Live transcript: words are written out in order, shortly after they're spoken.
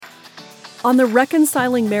On the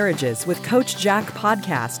Reconciling Marriages with Coach Jack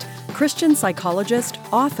podcast, Christian psychologist,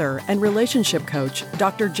 author, and relationship coach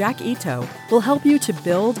Dr. Jack Ito will help you to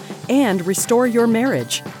build and restore your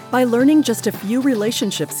marriage. By learning just a few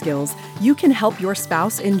relationship skills, you can help your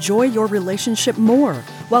spouse enjoy your relationship more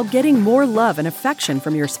while getting more love and affection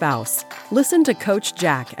from your spouse. Listen to Coach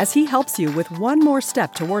Jack as he helps you with one more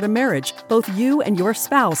step toward a marriage both you and your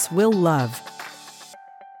spouse will love.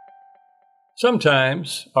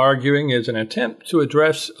 Sometimes arguing is an attempt to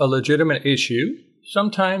address a legitimate issue.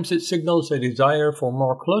 Sometimes it signals a desire for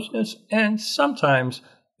more closeness, and sometimes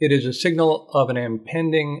it is a signal of an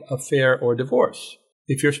impending affair or divorce.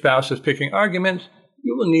 If your spouse is picking arguments,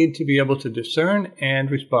 you will need to be able to discern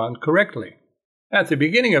and respond correctly. At the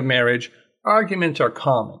beginning of marriage, arguments are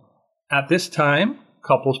common. At this time,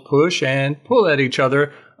 couples push and pull at each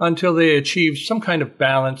other until they achieve some kind of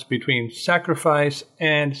balance between sacrifice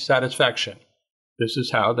and satisfaction. This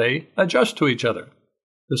is how they adjust to each other.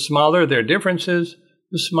 The smaller their differences,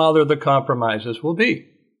 the smaller the compromises will be.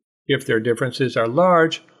 If their differences are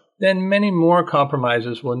large, then many more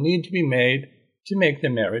compromises will need to be made to make the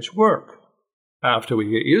marriage work. After we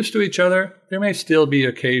get used to each other, there may still be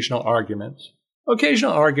occasional arguments.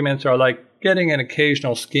 Occasional arguments are like getting an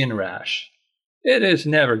occasional skin rash. It is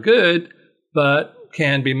never good, but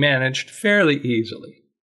can be managed fairly easily.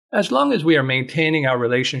 As long as we are maintaining our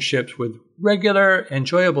relationships with regular,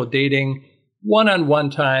 enjoyable dating, one-on-one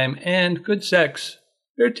time, and good sex,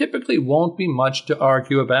 there typically won't be much to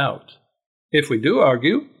argue about. If we do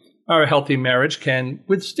argue, our healthy marriage can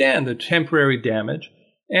withstand the temporary damage,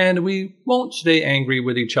 and we won't stay angry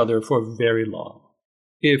with each other for very long.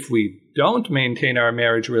 If we don't maintain our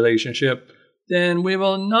marriage relationship, then we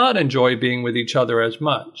will not enjoy being with each other as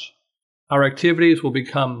much. Our activities will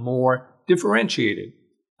become more differentiated.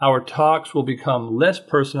 Our talks will become less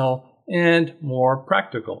personal and more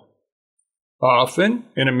practical. Often,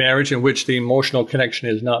 in a marriage in which the emotional connection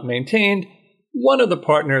is not maintained, one of the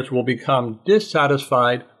partners will become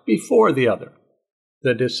dissatisfied before the other.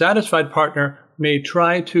 The dissatisfied partner may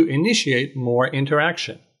try to initiate more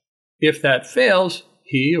interaction. If that fails,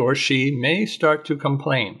 he or she may start to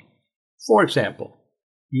complain. For example,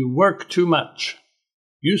 you work too much.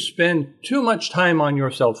 You spend too much time on your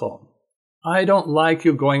cell phone. I don't like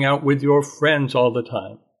you going out with your friends all the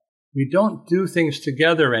time. We don't do things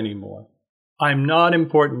together anymore. I'm not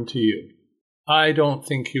important to you. I don't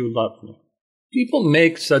think you love me. People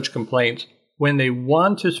make such complaints when they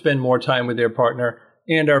want to spend more time with their partner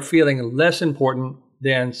and are feeling less important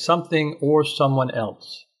than something or someone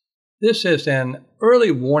else. This is an early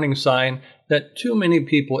warning sign that too many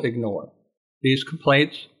people ignore. These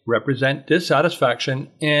complaints represent dissatisfaction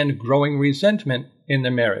and growing resentment in the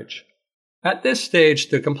marriage. At this stage,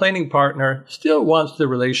 the complaining partner still wants the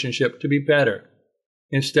relationship to be better.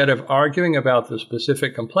 Instead of arguing about the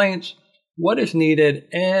specific complaints, what is needed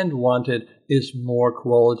and wanted is more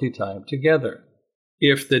quality time together.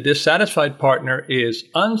 If the dissatisfied partner is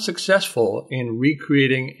unsuccessful in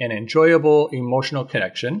recreating an enjoyable emotional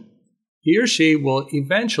connection, he or she will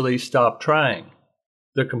eventually stop trying.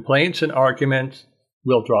 The complaints and arguments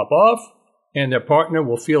will drop off, and their partner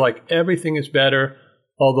will feel like everything is better,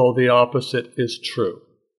 although the opposite is true.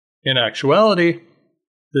 In actuality,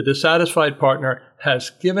 the dissatisfied partner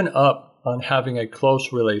has given up on having a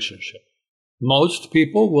close relationship. Most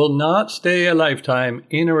people will not stay a lifetime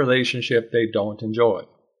in a relationship they don't enjoy.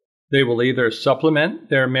 They will either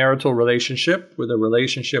supplement their marital relationship with a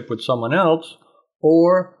relationship with someone else,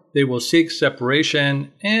 or they will seek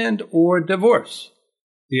separation and/or divorce.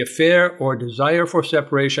 The affair or desire for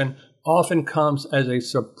separation often comes as a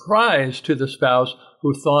surprise to the spouse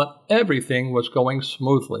who thought everything was going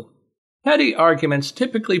smoothly. Petty arguments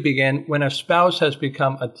typically begin when a spouse has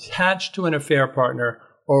become attached to an affair partner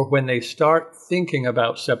or when they start thinking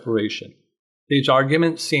about separation. These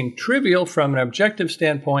arguments seem trivial from an objective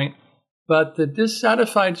standpoint, but the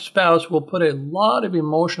dissatisfied spouse will put a lot of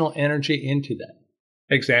emotional energy into them.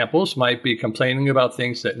 Examples might be complaining about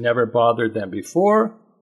things that never bothered them before,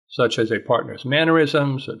 such as a partner's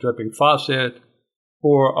mannerisms, a dripping faucet,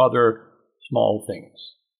 or other small things.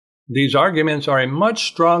 These arguments are a much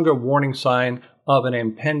stronger warning sign of an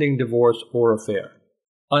impending divorce or affair.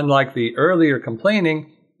 Unlike the earlier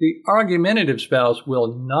complaining, the argumentative spouse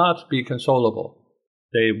will not be consolable.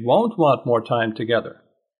 They won't want more time together.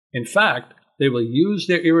 In fact, they will use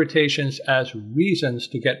their irritations as reasons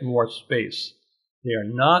to get more space. They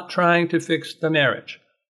are not trying to fix the marriage.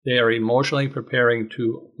 They are emotionally preparing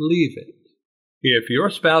to leave it. If your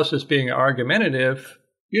spouse is being argumentative,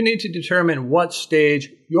 you need to determine what stage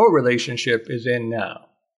your relationship is in now.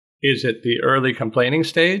 Is it the early complaining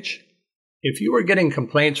stage? If you are getting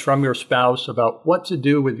complaints from your spouse about what to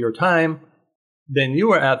do with your time, then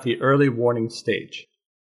you are at the early warning stage.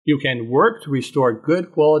 You can work to restore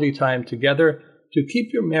good quality time together to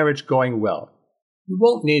keep your marriage going well. You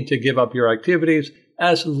won't need to give up your activities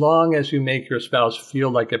as long as you make your spouse feel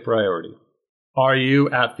like a priority. Are you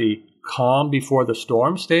at the calm before the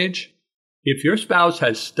storm stage? If your spouse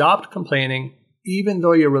has stopped complaining, even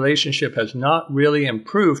though your relationship has not really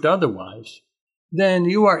improved otherwise, then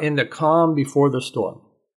you are in the calm before the storm.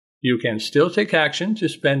 You can still take action to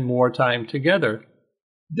spend more time together.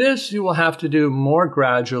 This you will have to do more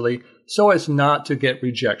gradually so as not to get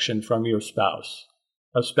rejection from your spouse.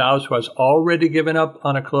 A spouse who has already given up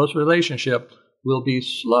on a close relationship will be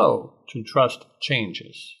slow to trust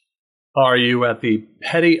changes. Are you at the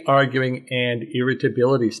petty arguing and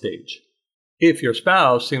irritability stage? If your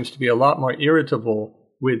spouse seems to be a lot more irritable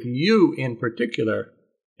with you in particular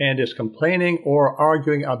and is complaining or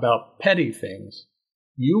arguing about petty things,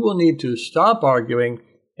 you will need to stop arguing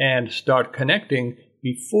and start connecting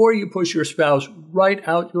before you push your spouse right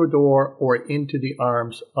out your door or into the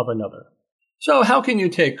arms of another. So how can you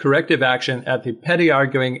take corrective action at the petty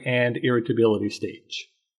arguing and irritability stage?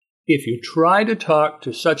 If you try to talk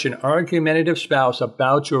to such an argumentative spouse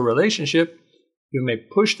about your relationship, you may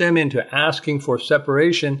push them into asking for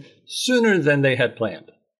separation sooner than they had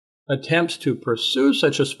planned. Attempts to pursue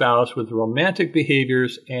such a spouse with romantic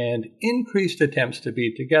behaviors and increased attempts to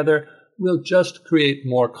be together will just create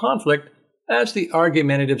more conflict, as the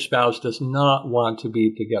argumentative spouse does not want to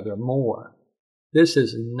be together more. This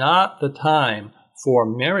is not the time for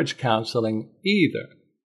marriage counseling either.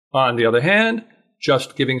 On the other hand,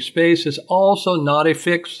 just giving space is also not a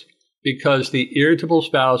fix, because the irritable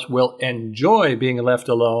spouse will enjoy being left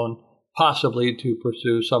alone, possibly to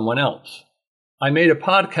pursue someone else. I made a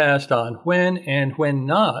podcast on when and when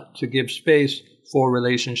not to give space for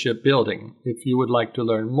relationship building, if you would like to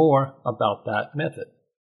learn more about that method.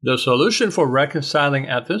 The solution for reconciling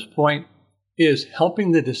at this point is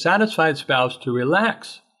helping the dissatisfied spouse to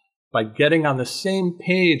relax by getting on the same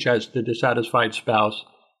page as the dissatisfied spouse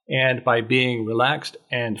and by being relaxed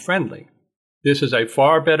and friendly. This is a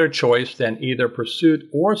far better choice than either pursuit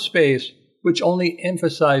or space, which only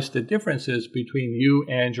emphasize the differences between you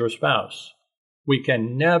and your spouse. We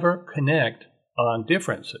can never connect on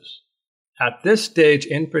differences. At this stage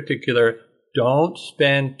in particular, don't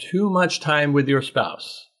spend too much time with your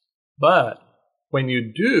spouse. But when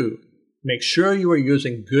you do, make sure you are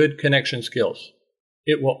using good connection skills.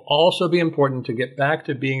 It will also be important to get back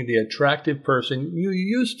to being the attractive person you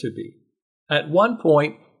used to be. At one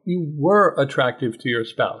point, you were attractive to your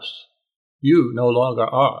spouse. You no longer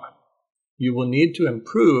are. You will need to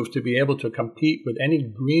improve to be able to compete with any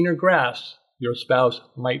greener grass your spouse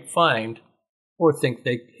might find or think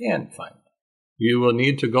they can find. You will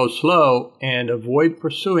need to go slow and avoid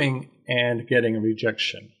pursuing and getting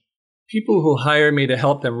rejection. People who hire me to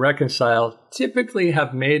help them reconcile typically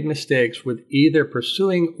have made mistakes with either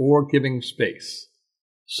pursuing or giving space.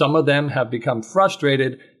 Some of them have become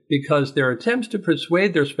frustrated because their attempts to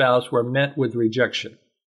persuade their spouse were met with rejection.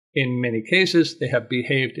 In many cases, they have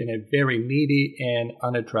behaved in a very needy and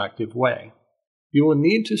unattractive way. You will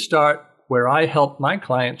need to start where I help my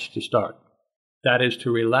clients to start. That is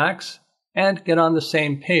to relax and get on the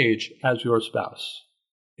same page as your spouse.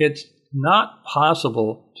 It's not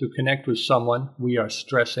possible to connect with someone we are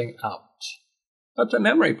stressing out. That's a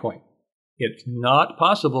memory point. It's not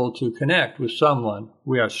possible to connect with someone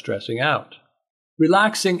we are stressing out.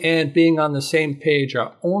 Relaxing and being on the same page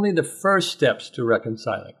are only the first steps to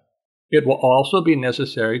reconciling. It will also be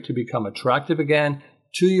necessary to become attractive again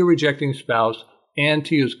to your rejecting spouse and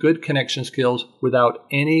to use good connection skills without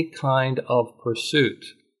any kind of pursuit.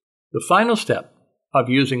 The final step of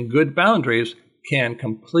using good boundaries can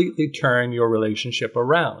completely turn your relationship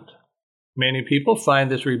around. Many people find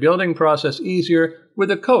this rebuilding process easier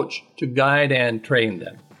with a coach to guide and train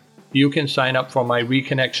them. You can sign up for my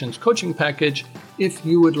Reconnections coaching package if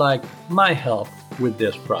you would like my help with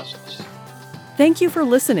this process. Thank you for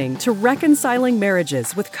listening to Reconciling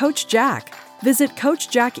Marriages with Coach Jack. Visit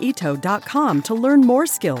CoachJackIto.com to learn more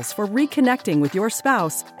skills for reconnecting with your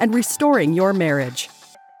spouse and restoring your marriage.